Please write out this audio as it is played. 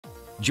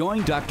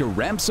Join Dr.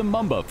 Ramsam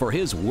Mumba for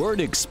his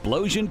Word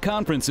Explosion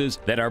conferences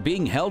that are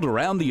being held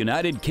around the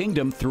United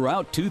Kingdom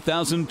throughout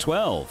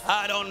 2012.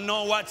 I don't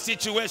know what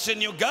situation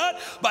you got,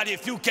 but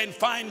if you can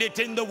find it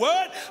in the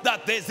Word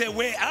that there's a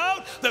way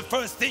out, the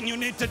first thing you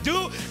need to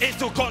do is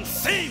to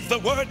conceive the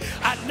Word,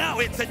 and now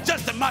it's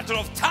just a matter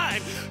of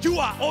time. You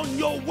are on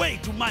your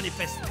way to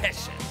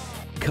manifestation.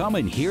 Come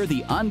and hear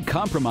the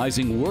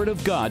uncompromising Word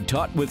of God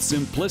taught with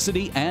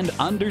simplicity and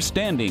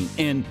understanding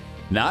in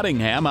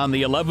Nottingham on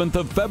the 11th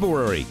of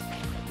February,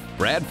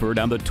 Bradford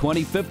on the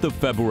 25th of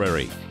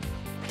February,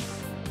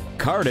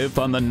 Cardiff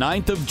on the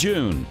 9th of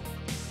June,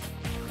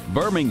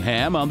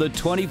 Birmingham on the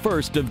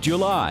 21st of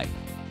July,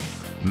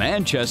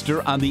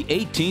 Manchester on the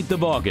 18th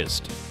of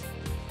August,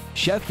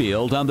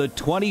 Sheffield on the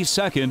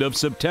 22nd of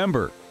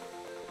September,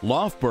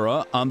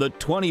 Loughborough on the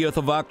 20th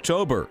of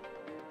October.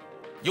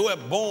 You were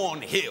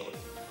born healed.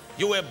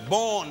 You were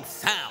born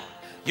sound.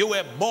 You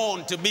were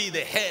born to be the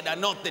head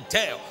and not the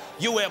tail.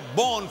 You were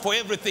born for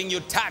everything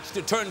you touch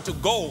to turn to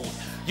gold.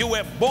 You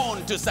were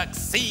born to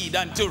succeed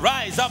and to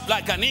rise up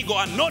like an eagle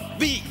and not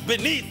be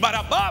beneath but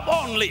above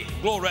only.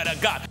 Glory to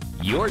God.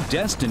 Your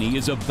destiny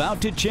is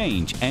about to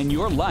change and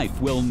your life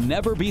will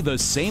never be the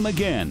same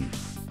again.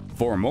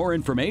 For more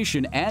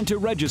information and to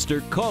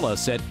register, call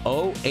us at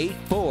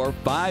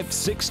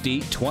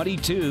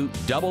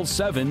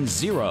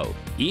 084-560-22770.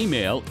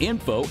 Email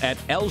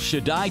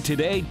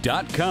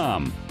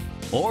info@elshaddai-today.com.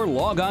 Or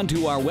log on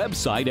to our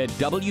website at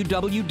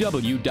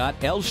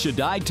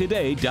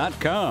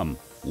www.elshaddai-today.com.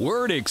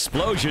 Word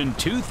Explosion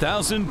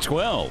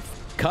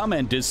 2012. Come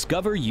and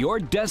discover your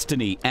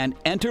destiny and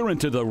enter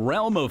into the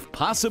realm of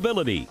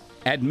possibility.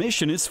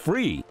 Admission is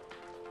free.